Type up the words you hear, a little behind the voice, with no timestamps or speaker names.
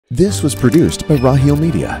This was produced by Raheel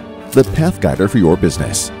Media, the path guider for your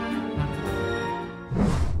business.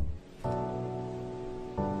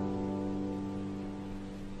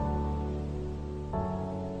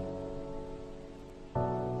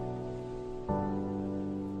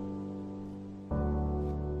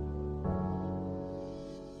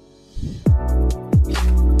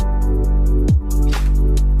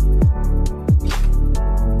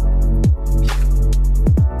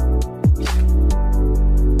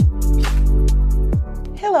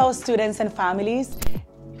 Hello, students and families.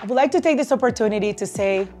 I would like to take this opportunity to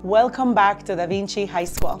say welcome back to Davinci High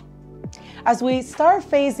School. As we start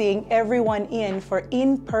phasing everyone in for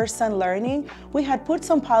in-person learning, we had put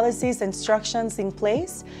some policies and instructions in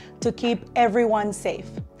place to keep everyone safe.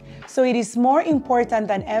 So it is more important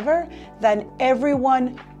than ever that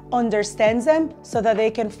everyone understands them so that they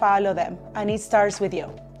can follow them. And it starts with you.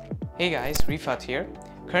 Hey guys, Rifat here.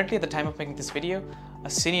 Currently at the time of making this video, a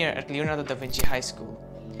senior at Leonardo da Vinci High School.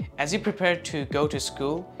 As you prepare to go to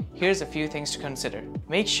school, here's a few things to consider.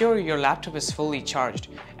 Make sure your laptop is fully charged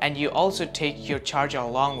and you also take your charger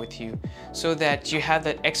along with you so that you have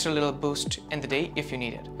that extra little boost in the day if you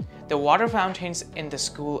need it. The water fountains in the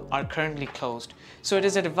school are currently closed, so it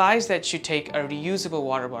is advised that you take a reusable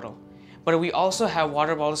water bottle. But we also have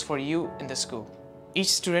water bottles for you in the school. Each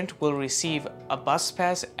student will receive a bus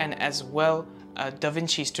pass and as well a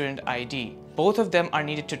Davinci student ID. Both of them are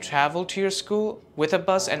needed to travel to your school with a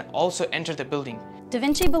bus and also enter the building.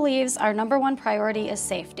 Davinci believes our #1 priority is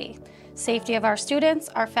safety. Safety of our students,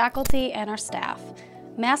 our faculty, and our staff.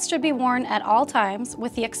 Masks should be worn at all times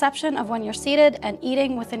with the exception of when you're seated and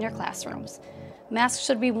eating within your classrooms. Masks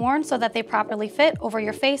should be worn so that they properly fit over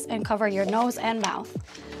your face and cover your nose and mouth.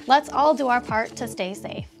 Let's all do our part to stay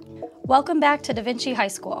safe. Welcome back to Davinci High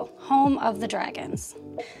School, home of the Dragons.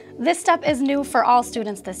 This step is new for all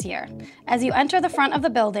students this year. As you enter the front of the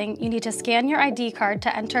building, you need to scan your ID card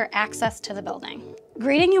to enter access to the building.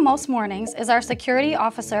 Greeting you most mornings is our security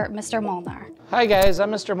officer, Mr. Molnar. Hi guys,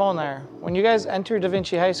 I'm Mr. Molnar. When you guys enter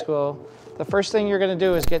Davinci High School, the first thing you're going to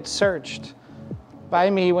do is get searched by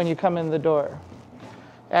me when you come in the door.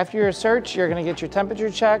 After your search, you're going to get your temperature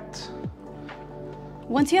checked.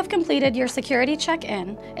 Once you have completed your security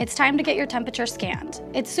check-in, it's time to get your temperature scanned.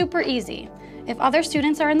 It's super easy. If other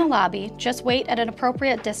students are in the lobby, just wait at an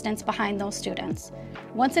appropriate distance behind those students.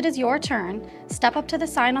 Once it is your turn, step up to the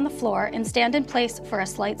sign on the floor and stand in place for a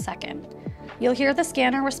slight second. You'll hear the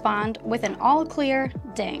scanner respond with an all clear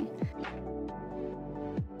ding.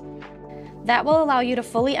 That will allow you to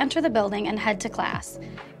fully enter the building and head to class.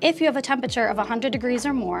 If you have a temperature of 100 degrees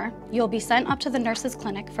or more, you'll be sent up to the nurse's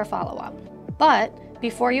clinic for follow-up. But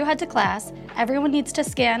before you head to class, everyone needs to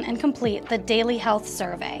scan and complete the daily health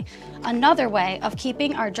survey, another way of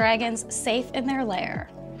keeping our dragons safe in their lair.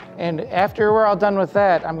 And after we're all done with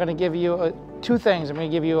that, I'm going to give you two things. I'm going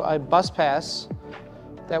to give you a bus pass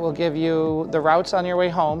that will give you the routes on your way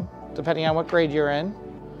home, depending on what grade you're in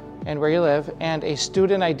and where you live, and a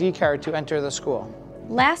student ID card to enter the school.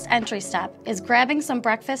 Last entry step is grabbing some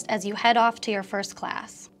breakfast as you head off to your first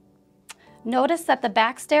class. Notice that the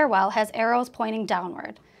back stairwell has arrows pointing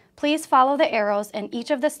downward. Please follow the arrows in each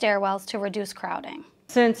of the stairwells to reduce crowding.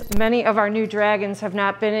 Since many of our new dragons have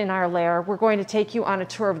not been in our lair, we're going to take you on a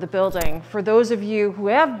tour of the building. For those of you who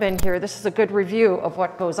have been here, this is a good review of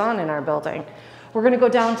what goes on in our building. We're going to go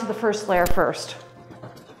down to the first lair first.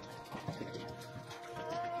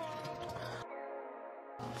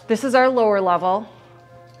 This is our lower level.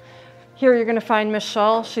 Here you're going to find Miss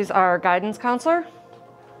Shull. She's our guidance counselor.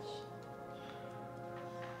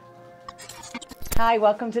 Hi,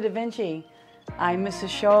 welcome to Davinci. I'm Mrs.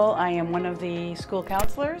 Scholl. I am one of the school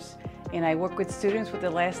counselors, and I work with students with the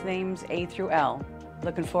last names A through L.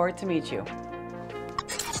 Looking forward to meet you.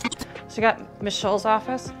 So you got Miss Shull's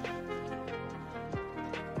office,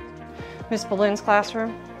 Miss Boleyn's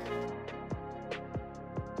classroom,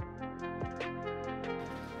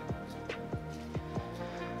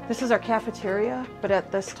 this is our cafeteria, but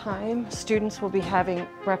at this time, students will be having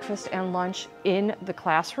breakfast and lunch in the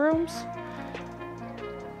classrooms.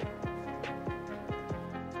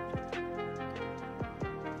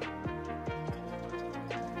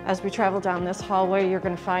 As we travel down this hallway, you're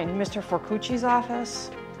going to find Mr. Forcucci's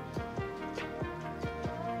office.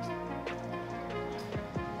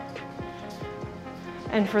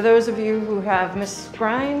 And for those of you who have Miss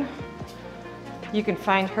Grine, you can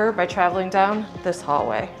find her by traveling down this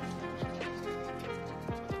hallway.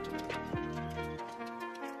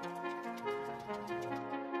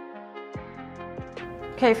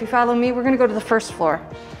 Okay, if you follow me, we're going to go to the first floor.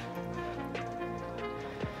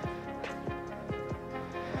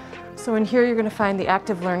 So in here, you're going to find the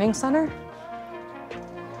Active Learning Center.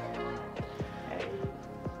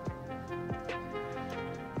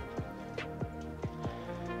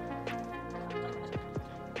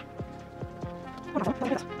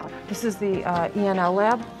 This is the ENL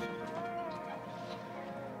lab.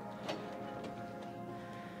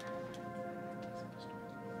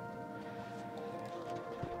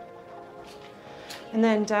 And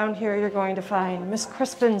then down here, you're going to find Miss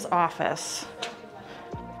Crispin's office.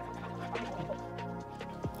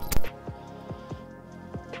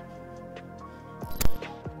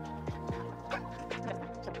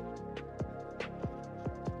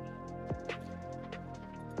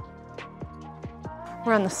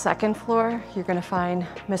 We're on the second floor. You're going to find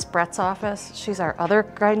Miss Brett's office. She's our other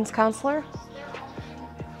guidance counselor.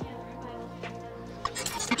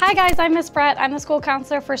 Hi guys, I'm Miss Brett. I'm the school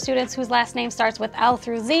counselor for students whose last name starts with L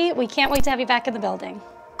through Z. We can't wait to have you back in the building.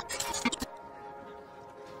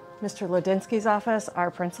 Mr. Lodinsky's office,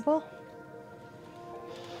 our principal.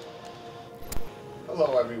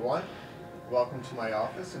 Hello everyone. Welcome to my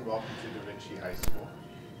office and welcome to Davinci High School.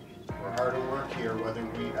 We're hard at work here whether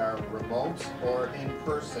we are remote or in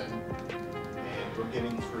person, and we're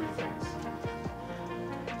getting through things.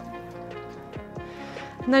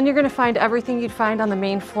 And then you're going to find everything you'd find on the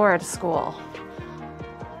main floor at a school.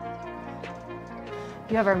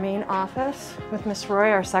 You have our main office with Miss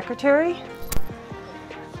Roy, our secretary,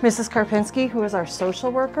 Mrs. Karpinski, who is our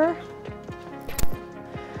social worker,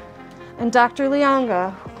 and Dr.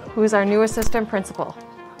 Lianga, who is our new assistant principal.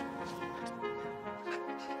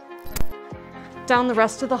 Down the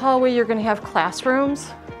rest of the hallway, you're going to have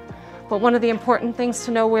classrooms, but one of the important things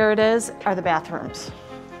to know where it is are the bathrooms.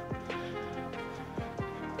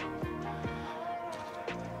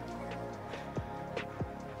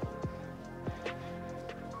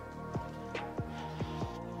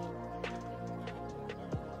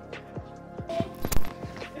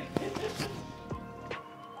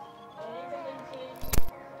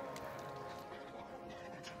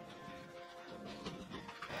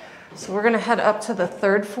 So we're going to head up to the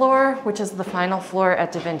third floor, which is the final floor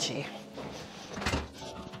at Davinci.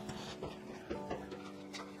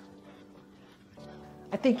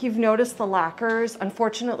 I think you've noticed the lockers.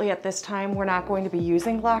 Unfortunately, at this time, we're not going to be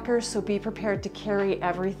using lockers, so be prepared to carry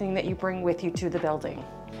everything that you bring with you to the building.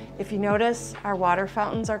 If you notice, our water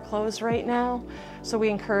fountains are closed right now, so we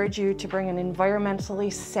encourage you to bring an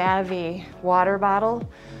environmentally savvy water bottle,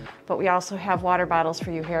 but we also have water bottles for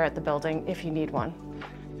you here at the building if you need one.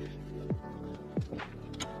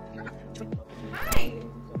 Hi,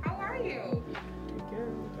 how are you?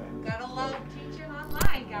 Gotta love teaching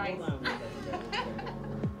online, guys.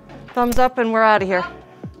 Thumbs up and we're out of here.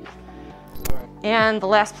 And the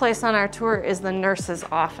last place on our tour is the nurse's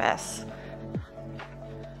office.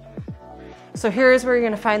 So here is where you're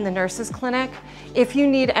going to find the nurse's clinic. If you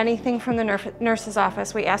need anything from the nurse's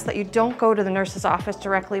office, we ask that you don't go to the nurse's office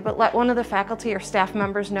directly, but let one of the faculty or staff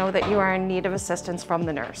members know that you are in need of assistance from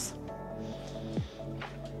the nurse.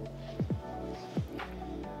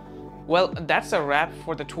 Well, that's a wrap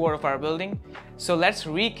for the tour of our building. So let's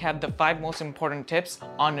recap the 5 most important tips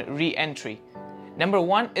on re-entry. Number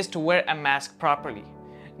 1 is to wear a mask properly.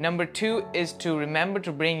 Number 2 is to remember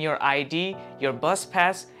to bring your ID, your bus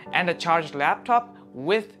pass, and a charged laptop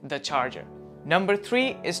with the charger. Number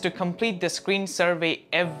 3 is to complete the screen survey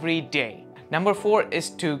every day. Number 4 is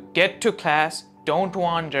to get to class, don't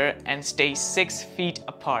wander, and stay 6 feet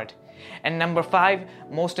apart. And number 5,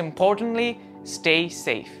 most importantly, stay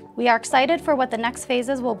safe. We are excited for what the next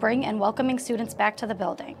phases will bring in welcoming students back to the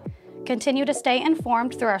building. Continue to stay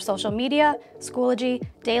informed through our social media, Schoology,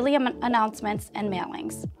 daily announcements, and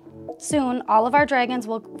mailings. Soon, all of our dragons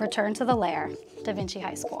will return to the lair, Davinci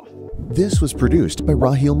High School. This was produced by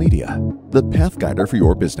Raheel Media, the path guider for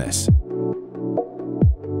your business.